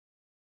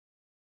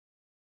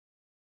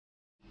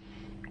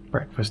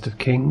Breakfast of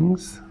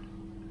Kings.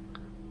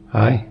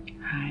 Hi.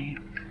 Hi.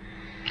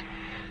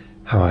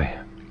 How are you?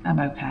 I'm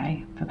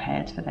okay.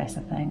 Prepared for this,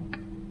 I think.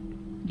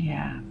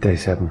 Yeah. Day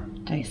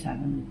 7. Day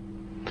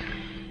 7.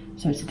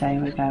 So today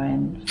we're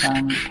going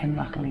from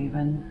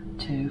Kinlochleven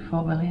to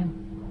Fort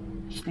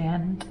William. It's the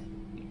end.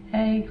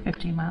 Yay,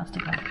 15 miles to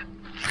go.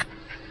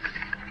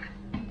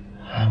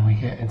 And we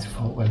get into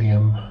Fort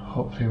William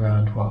hopefully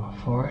around what,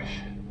 4ish?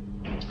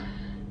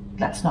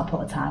 Let's not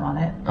put a time on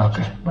it.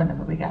 Okay. Just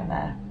whenever we get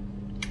there.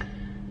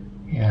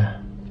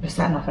 Yeah. We're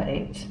setting off at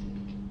 8.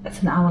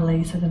 It's an hour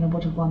later than I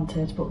would have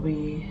wanted, but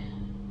we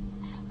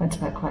went to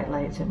bed quite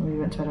late, didn't we? We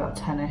went to bed about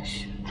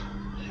 10ish.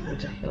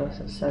 Ridiculous,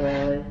 it's so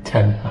early.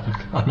 10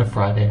 on a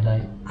Friday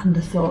night. And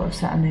the thought of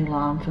setting the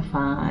alarm for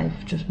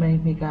 5 just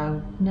made me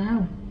go,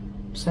 no.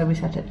 So we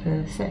set it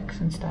for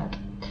 6 instead.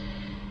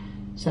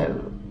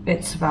 So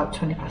it's about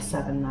 20 past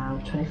 7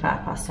 now, 25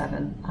 past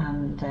 7,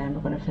 and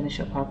we're going to finish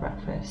up our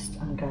breakfast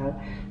and go.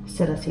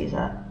 Facilities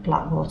at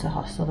Blackwater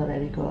Hostel are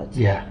really good.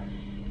 Yeah.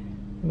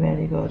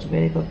 Really good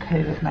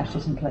COVID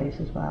measures in place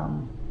as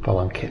well. Full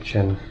on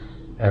kitchen,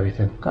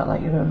 everything. Got like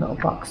your own little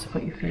box to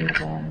put your food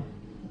in.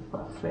 We've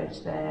got a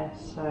fridge there,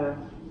 so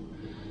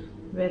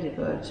really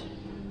good.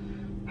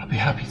 I'd be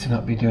happy to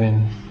not be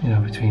doing, you know,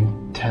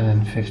 between 10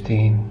 and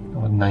 15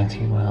 or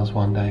 19 miles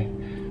one day,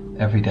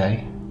 every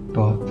day,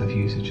 but the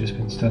views have just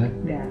been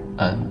stunning. Yeah.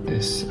 And I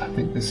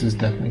think this has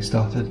definitely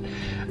started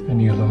a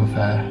new love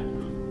affair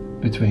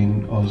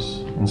between us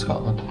and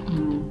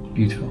Scotland.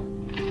 Beautiful.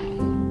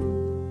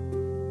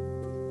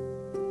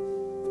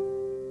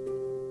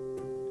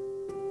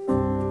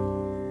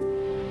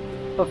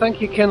 Well,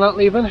 thank you,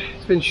 Kinlochleven.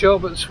 It's been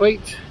short but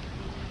sweet.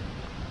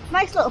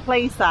 Nice little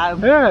place though.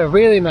 Yeah,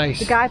 really nice.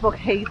 The guidebook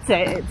hates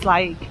it. It's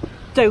like,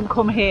 don't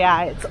come here,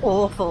 it's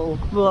awful.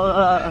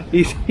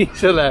 He's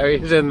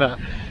hilarious in that.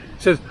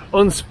 It says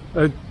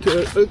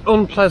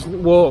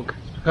unpleasant walk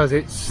because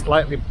it's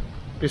slightly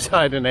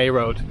beside an A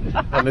road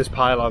and there's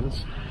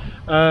pylons.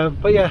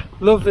 But yeah,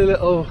 lovely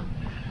little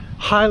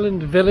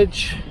Highland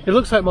village. It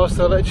looks like most of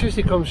the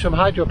electricity comes from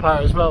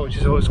hydropower as well, which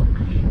is always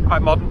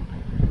quite modern.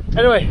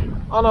 Anyway,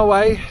 on our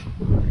way.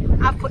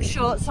 I've put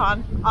shorts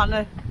on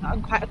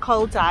quite a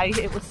cold day,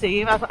 it would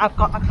seem. I've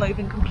got my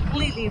clothing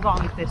completely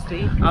wrong this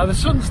week. The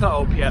sun's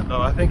not up yet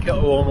though, I think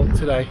it'll warm up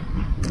today.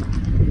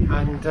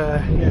 And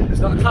yeah,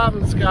 there's not a cloud in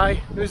the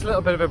sky, there's a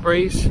little bit of a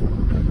breeze.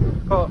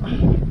 But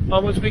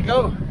onwards we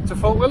go to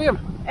Fort William.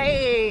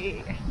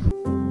 Hey!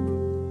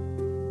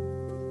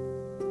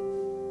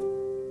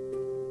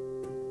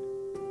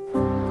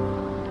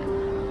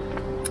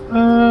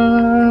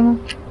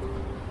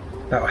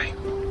 That way.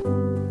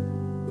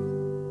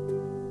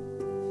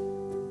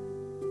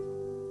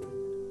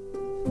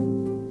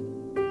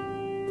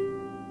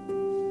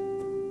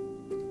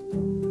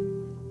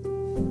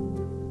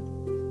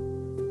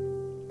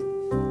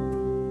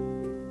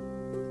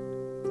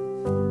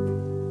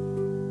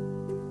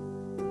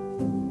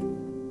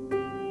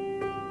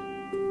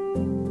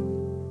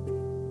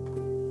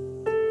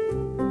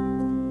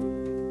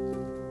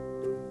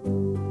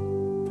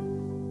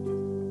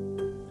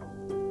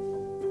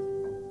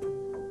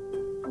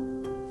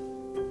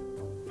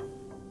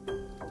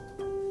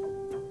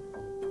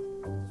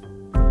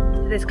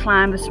 This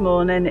climb this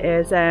morning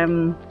is a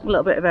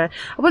little bit of a,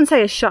 I wouldn't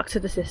say a shock to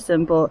the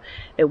system, but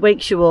it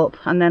wakes you up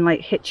and then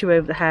like hits you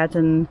over the head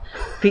and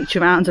beats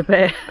you around a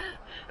bit.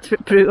 It's a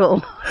bit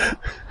brutal.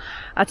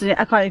 I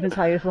can't even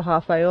tell you if we're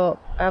halfway up.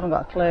 I haven't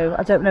got a clue.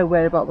 I don't know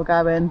where about we're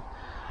going.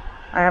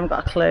 I haven't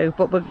got a clue,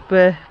 but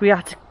we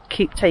have to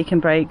keep taking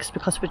breaks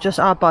because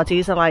our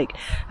bodies are like,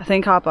 I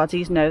think our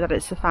bodies know that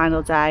it's the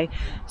final day,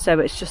 so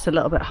it's just a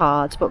little bit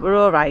hard, but we're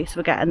all right.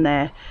 We're getting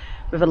there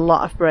with a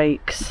lot of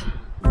breaks.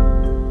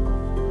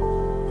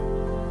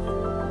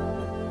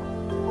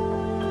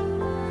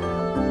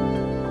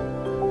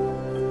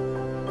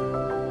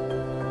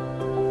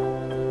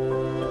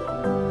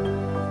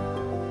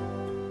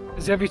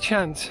 There's every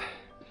chance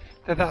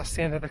that that's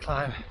the end of the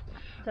climb.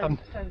 Don't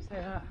say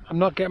that. I'm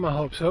not getting my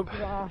hopes up.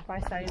 You are by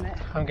saying it.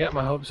 I'm getting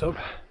my hopes up.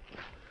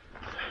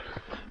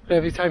 But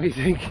every time you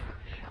think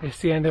it's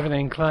the end of an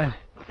incline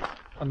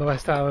on the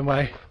West Highland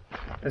Way,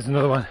 there's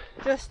another one.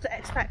 Just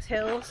expect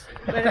hills.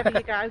 Wherever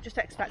you go, just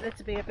expect there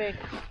to be a big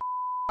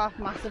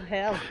massive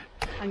hill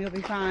and you'll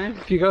be fine.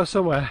 If you go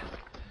somewhere,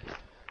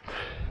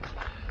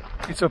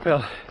 it's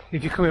uphill.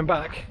 If you're coming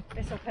back,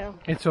 it's uphill.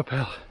 It's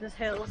uphill. There's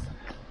hills.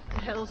 The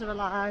hills are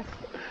alive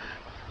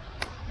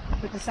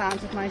with the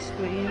sounds of my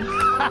screams.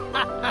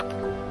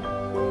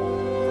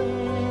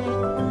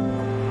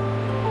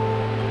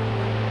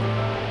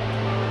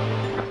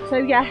 So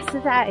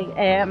yesterday,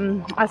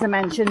 as I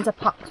mentioned, I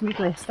popped my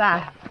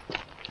blister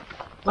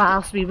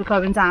whilst we were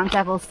going down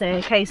Devil's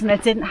Staircase, and I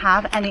didn't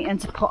have anything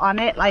to put on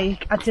it.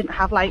 Like, I didn't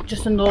have like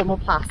just a normal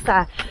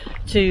plaster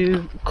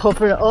to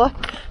cover it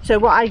up. So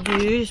what I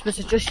used was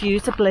I just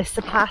used a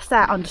blister plaster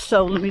on the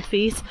sole of my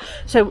feet.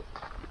 So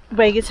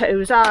where your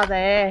toes are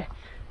there,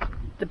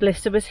 the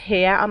blister was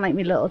here on like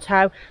my little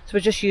toe, so I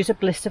just use a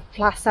blister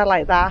plaster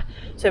like that,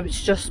 so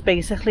it's just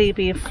basically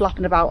being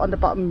flopping about on the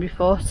bottom of my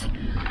foot.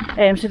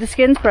 So the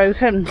skin's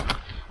broken.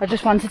 I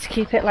just wanted to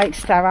keep it like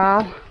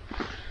sterile.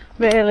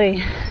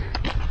 Really,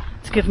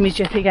 it's given me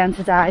jippy again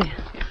today.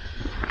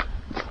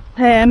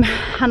 And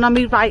on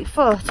my right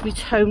foot, my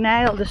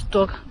toenail just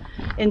dug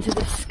into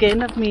the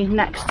skin of my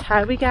next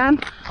toe again.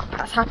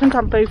 That's happened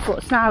on both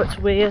foots now, it's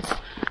weird.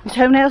 My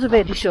toenails are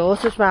really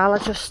short as well,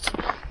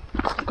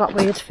 I've got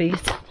weird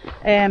feet.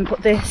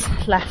 But this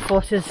left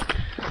foot is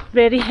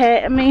really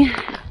hurting me.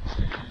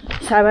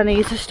 So I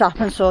need to stop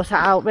and sort it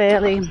out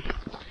really.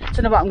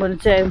 Don't know what I'm going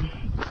to do.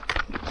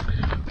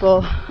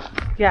 But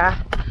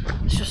yeah,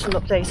 it's just an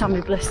update on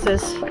my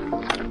blisters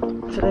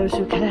for those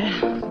who care.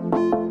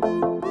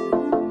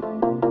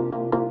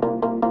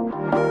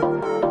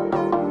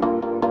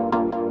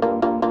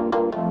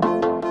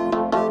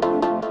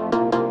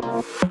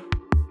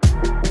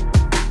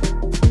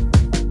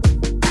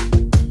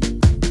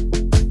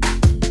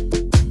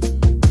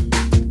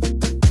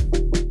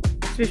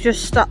 We've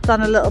just stopped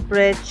on a little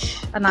bridge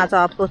and had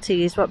our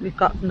butties, what we've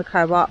got from the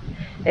co-op.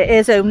 It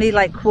is only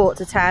like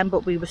 10:15,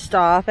 but we were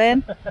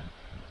starving.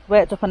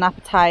 Worked up an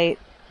appetite,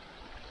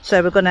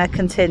 so we're going to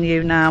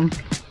continue now.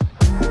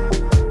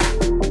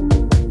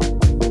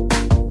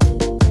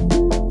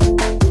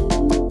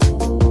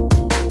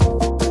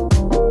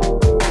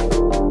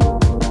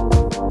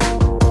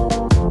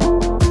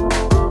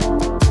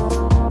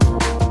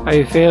 How are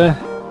you feeling?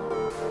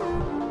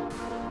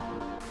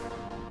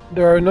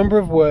 There are a number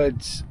of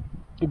words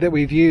that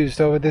we've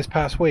used over this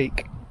past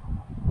week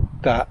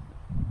that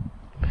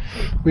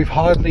we've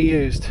hardly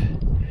used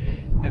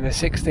in the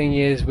 16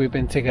 years we've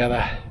been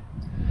together.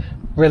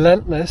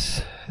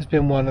 Relentless has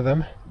been one of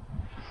them,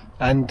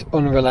 and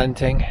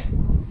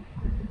unrelenting.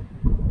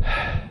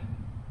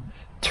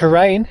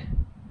 Terrain,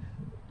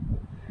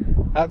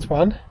 that's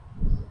one.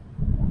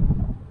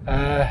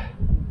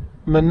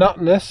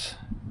 Monotonous.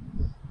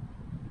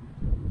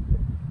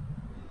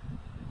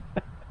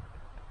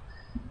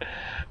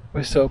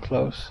 We're so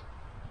close.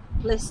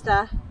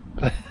 Blister.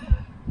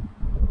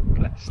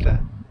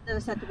 Blister. Never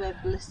said the word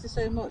blister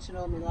so much in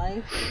all my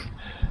life.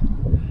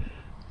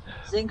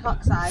 Zinc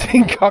oxide.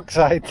 Zinc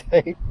oxide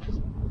tape.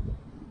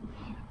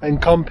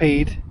 And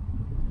compede.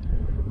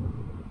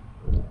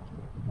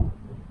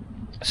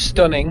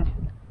 Stunning.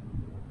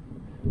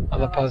 On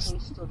the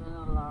positive.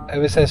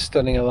 It says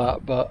stunning a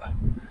lot, but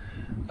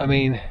I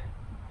mean,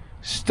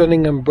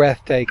 stunning and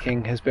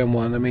breathtaking has been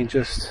one. I mean,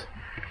 just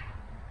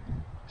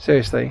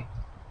seriously,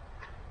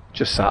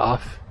 just sat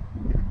off.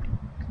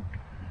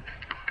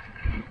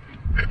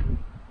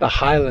 The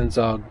Highlands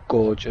are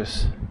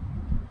gorgeous,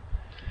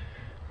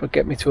 but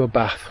get me to a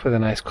bath with a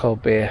nice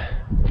cold beer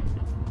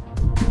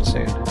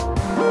soon.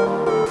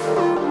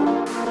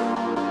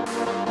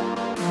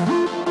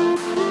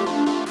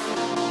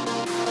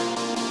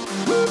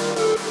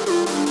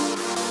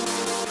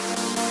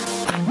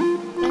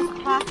 This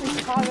path is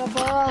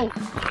horrible.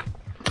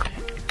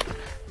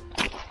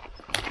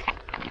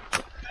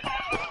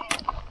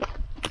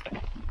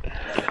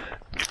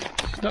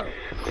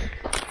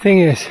 Thing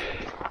is,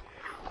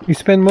 you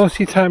spend most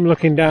of your time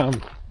looking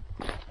down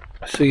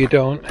so you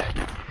don't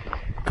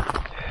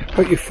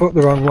put your foot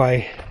the wrong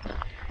way,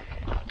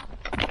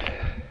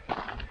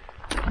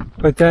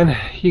 but then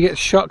you get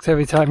shocked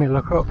every time you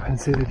look up and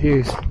see the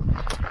views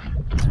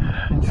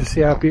and just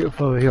see how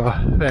beautiful they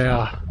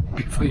are.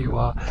 Beautiful you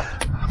are.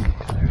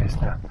 There is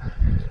no,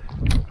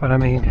 but I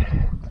mean,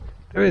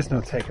 there is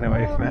no taking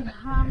away from it. My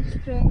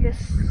hamstring is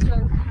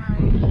so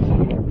tight.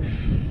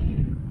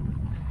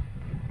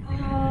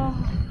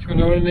 Do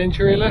you want an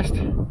injury list?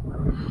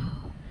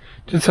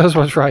 Just tell us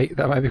what's right,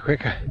 that might be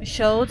quicker. My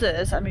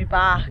shoulders and my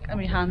back and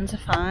my hands are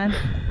fine.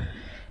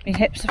 My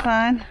hips are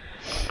fine.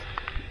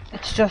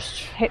 It's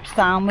just hips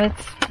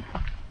downwards.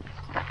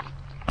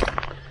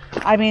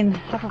 I mean,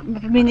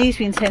 my knee's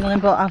been tingling,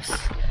 but I've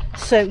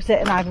soaked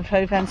it in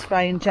ibuprofen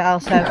spray and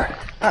gel, so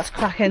that's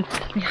cracking.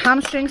 My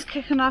hamstring's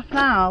kicking off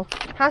now.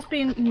 It has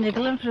been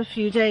niggling for a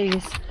few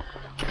days.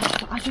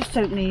 I just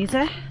don't need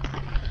it.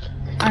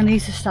 I need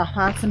to stop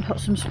out and put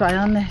some spray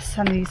on this.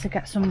 I need to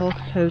get some more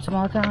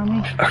Codamol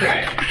down me.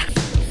 Okay.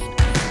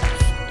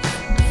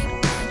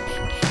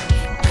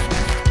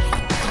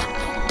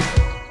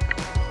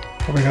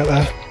 What we got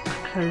there?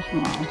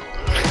 Codamol.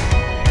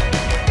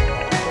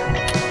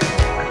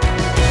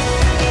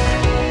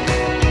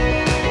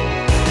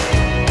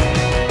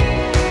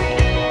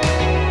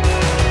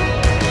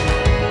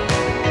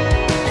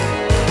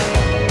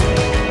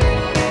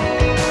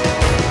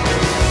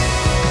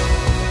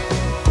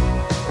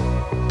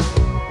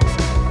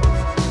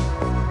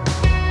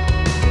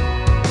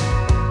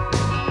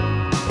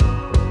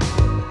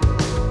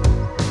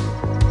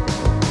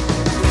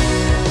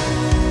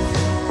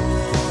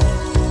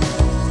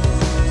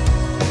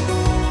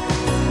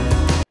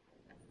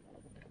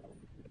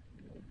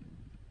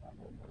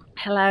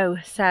 Hello,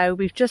 so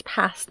we've just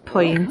passed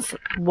point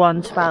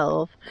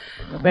 112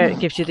 where it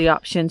gives you the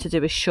option to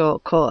do a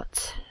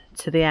shortcut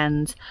to the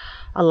end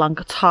along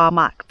a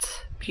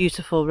tarmacked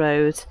beautiful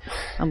road,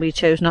 and we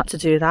chose not to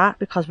do that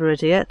because we're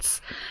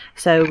idiots.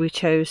 So we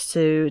chose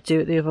to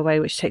do it the other way,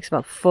 which takes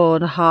about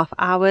 4.5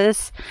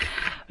 hours.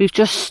 We've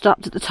just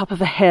stopped at the top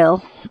of a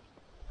hill,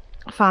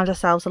 found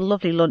ourselves a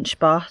lovely lunch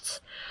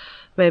spot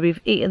where we've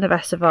eaten the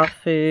rest of our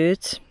food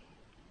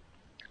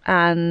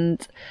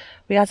and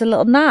we had a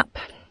little nap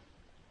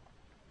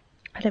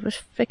and it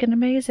was freaking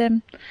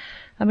amazing,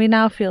 and we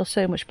now feel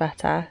so much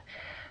better.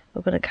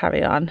 We're going to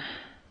carry on.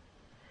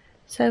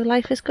 So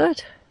life is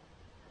good.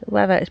 The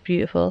weather is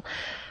beautiful.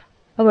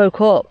 I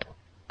woke up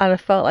and I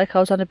felt like I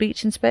was on a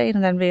beach in Spain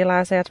and then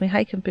realised I had my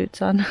hiking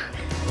boots on.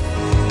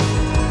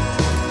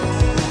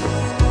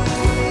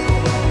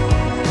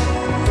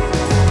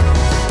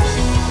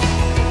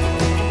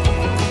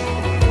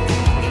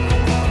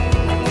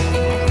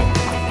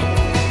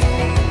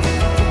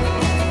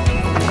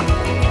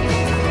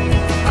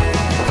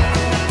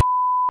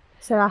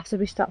 So after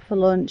we stopped for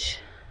lunch,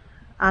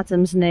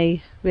 Adam's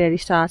knee really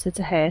started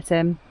to hurt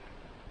him.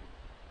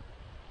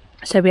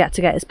 So we had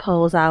to get his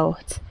poles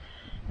out.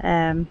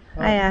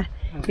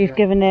 We've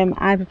given him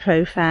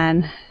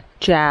ibuprofen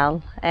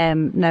gel,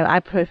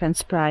 ibuprofen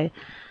spray,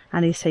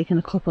 and he's taken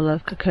a couple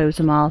of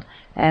cocodamol,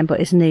 but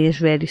his knee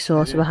is really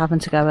sore, so we're having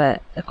to go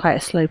at quite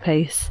a slow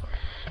pace.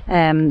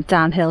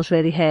 Downhill's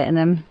really hurting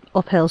him,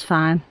 uphill's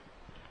fine,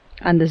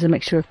 and there's a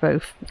mixture of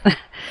both.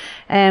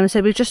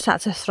 So we've just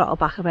had to throttle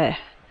back a bit,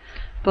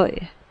 but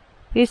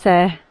he's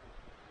there.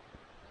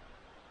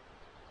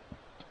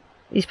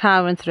 He's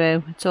powering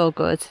through, it's all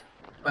good.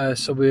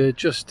 So we're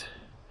just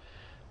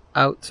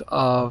out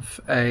of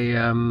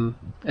a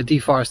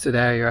deforested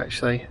area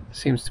actually.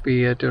 Seems to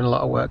be doing a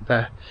lot of work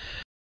there.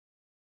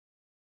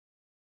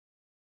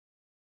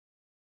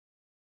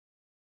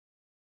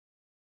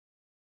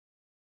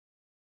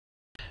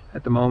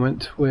 At the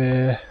moment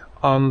we're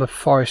on the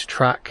forest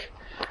track.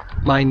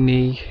 My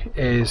knee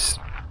is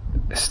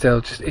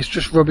still it's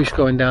just rubbish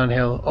going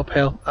downhill.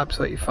 Uphill,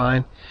 absolutely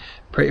fine.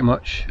 Pretty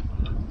much.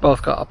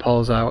 Both got our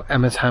poles out.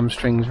 Emma's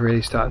hamstring's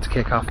really starting to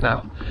kick off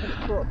now. It's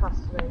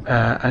 3:15.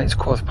 And it's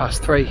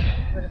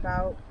 3:15. We're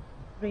about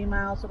 3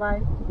 miles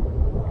away.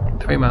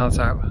 3 miles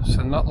out,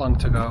 so not long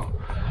to go.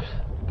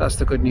 That's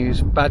the good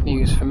news. Bad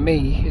news for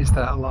me is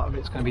that a lot of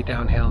it's going to be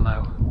downhill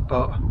now,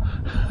 but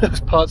there's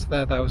parts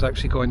there that I was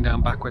actually going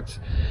down backwards.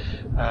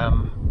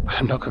 I'm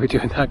not going to be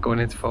doing that going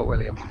into Fort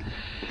William.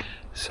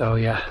 So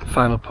yeah,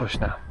 final push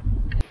now.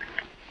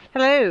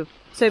 Hello.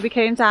 So we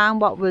came down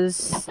what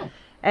was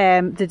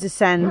the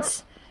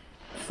descent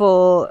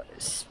for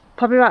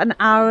probably about an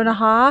hour and a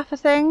half, I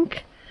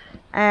think.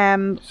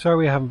 Sorry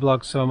we haven't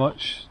vlogged so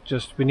much,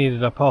 just we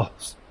needed our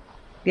poles.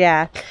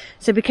 Yeah,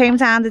 so we came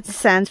down the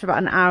descent for about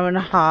an hour and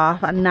a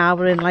half, and now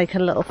we're in like a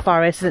little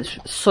forest and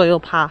it's soil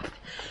path,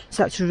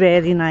 so that's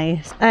really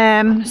nice.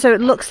 So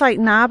it looks like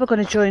now we're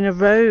going to join a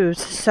road,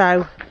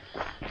 so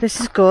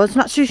this is good.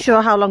 Not too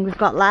sure how long we've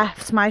got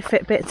left. My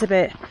Fitbit's a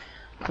bit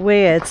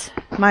weird.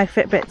 My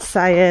Fitbit's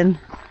saying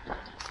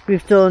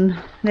we've done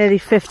nearly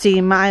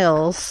 15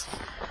 miles,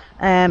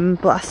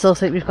 but I still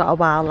think we've got a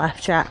while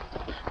left yet,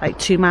 like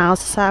 2 miles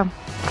or so.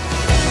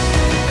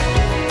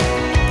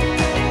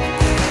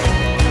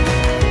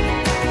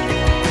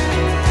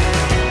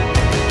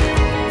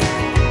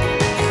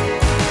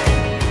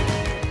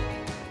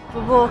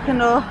 We're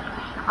walking up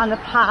on a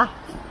path.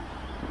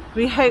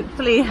 We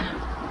hopefully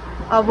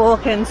are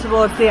walking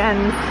towards the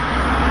end.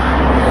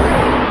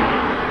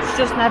 It's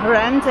just never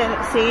ending,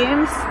 it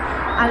seems,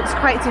 and it's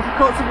quite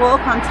difficult to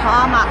walk on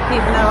tarmac,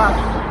 even though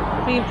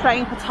I've been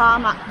praying for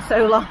tarmac for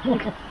so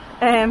long.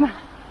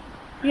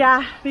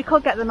 Yeah, we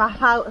could get the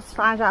map out to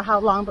find out how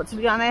long, but to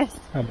be honest,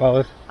 I'm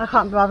bothered. I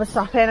can't be bothered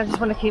stopping. I just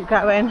want to keep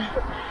going.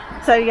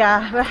 So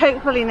yeah, we're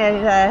hopefully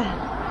nearly there.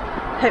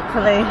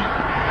 Hopefully.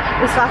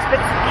 This last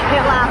bit's a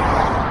killer.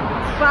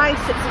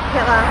 Christ, it's a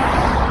killer.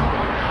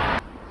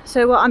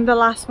 So we're on the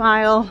last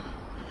mile.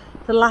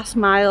 The last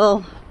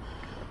mile.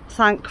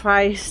 Thank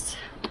Christ.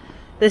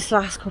 This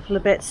last couple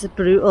of bits are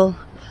brutal.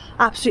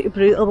 Absolutely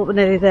brutal, but we're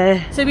nearly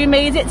there. So we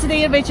made it to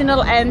the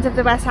original end of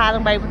the West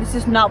Highland Way, but this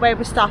is not where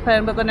we're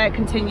stopping. We're going to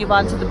continue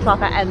on to the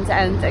proper end to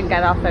end and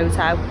get our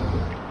photo.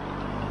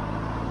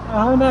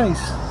 Oh,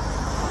 nice.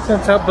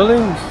 Sent out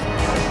balloons.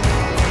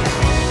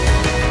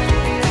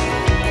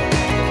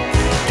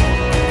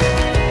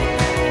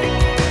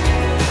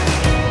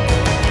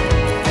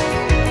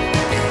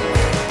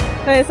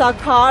 There's our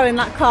car in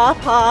that car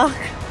park.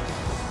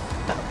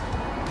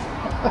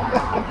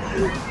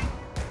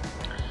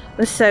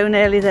 We're so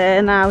nearly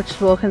there now,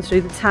 just walking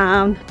through the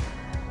town.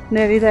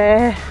 Nearly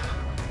there.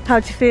 How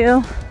do you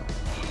feel?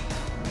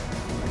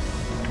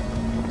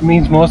 It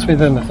means more to me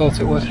than I thought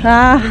it would.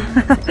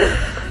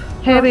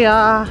 Here we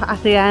are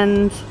at the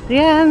end. The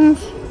end.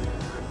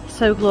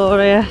 So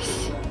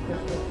glorious.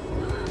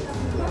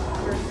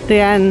 The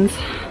end.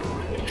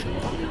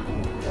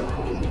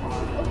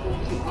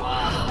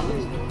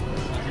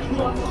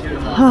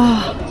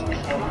 Oh.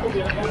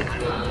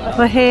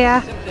 We're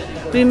here.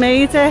 We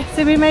made it.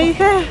 Did we make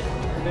it? Oh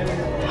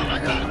my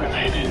god, we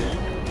made it.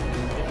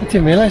 I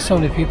didn't realise so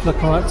many people have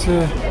come out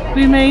to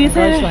we made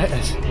it. like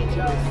this.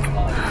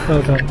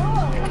 Well done.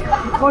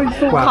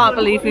 Wow. Can't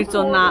believe we've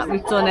done that.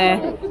 We've done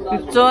it.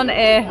 We've done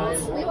it.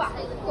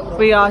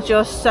 We are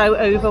just so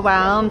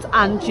overwhelmed,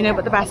 and you know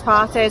what the best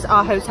part is?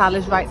 Our hotel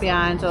is right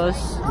behind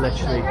us.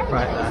 Literally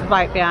right there.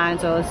 Right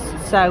behind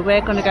us. So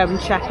we're going to go and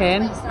check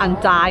in and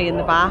die in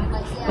the bath.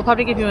 We'll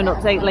probably give you an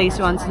update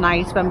later on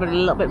tonight when we're a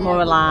little bit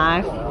more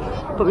alive.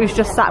 But we've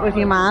just sat with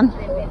your man,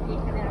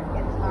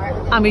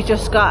 and we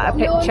just got a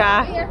picture,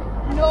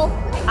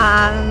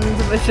 and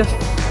we're just...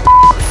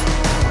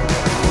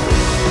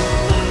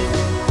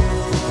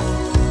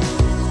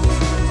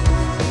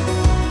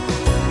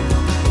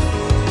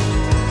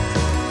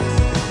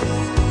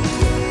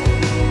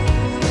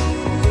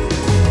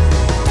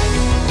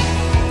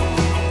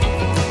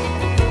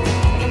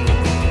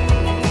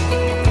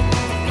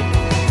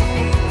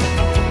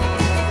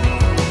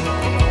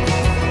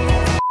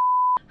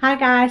 Hi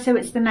guys, so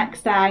it's the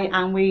next day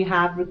and we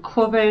have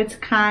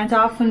recovered kind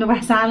of from the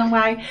West Highland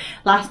Way.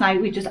 Last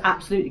night we just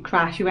absolutely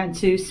crashed. We went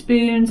to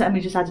Spoons and we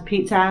just had a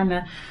pizza and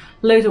a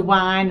load of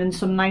wine and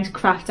some nice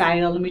craft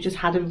ale, and we just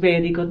had a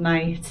really good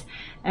night.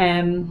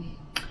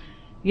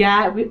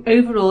 Yeah,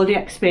 overall the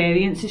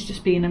experience has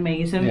just been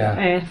amazing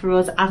for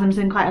us. Adam's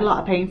in quite a lot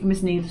of pain from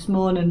his knee this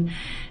morning,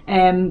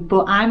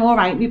 but I'm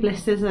alright. My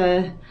blisters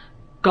are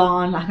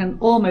gone. I can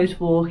almost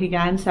walk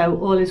again, so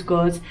all is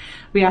good.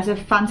 We had a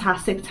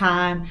fantastic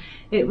time.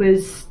 It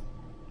was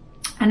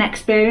an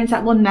experience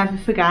that we'll never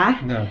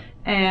forget. No.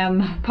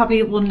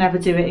 Probably will never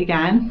do it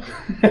again,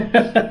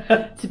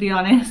 to be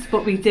honest,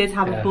 but we did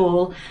have a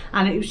ball,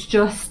 and it was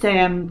just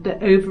the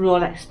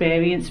overall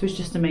experience was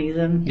just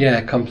amazing. Yeah,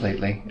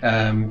 completely.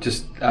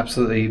 Just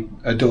absolutely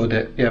adored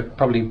it. Yeah,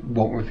 probably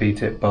won't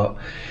repeat it, but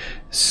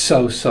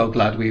so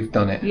glad we've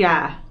done it.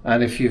 Yeah.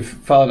 And if you've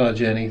followed our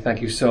journey,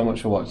 thank you so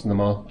much for watching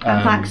them all.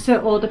 And thanks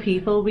to all the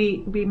people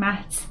we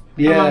met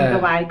along the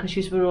way, because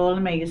you were all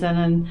amazing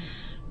and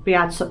we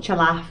had such a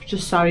laugh.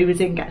 Just sorry we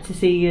didn't get to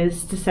see you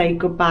to say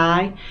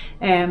goodbye,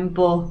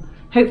 but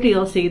hopefully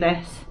you'll see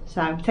this.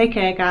 So take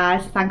care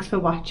guys, thanks for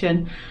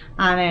watching,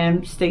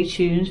 and stay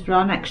tuned for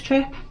our next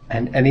trip.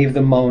 And any of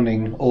the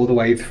moaning all the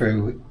way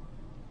through,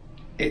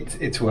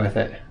 it's worth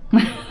it.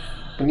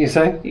 Wouldn't you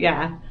say?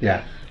 Yeah.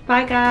 Yeah.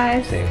 Bye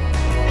guys. See you.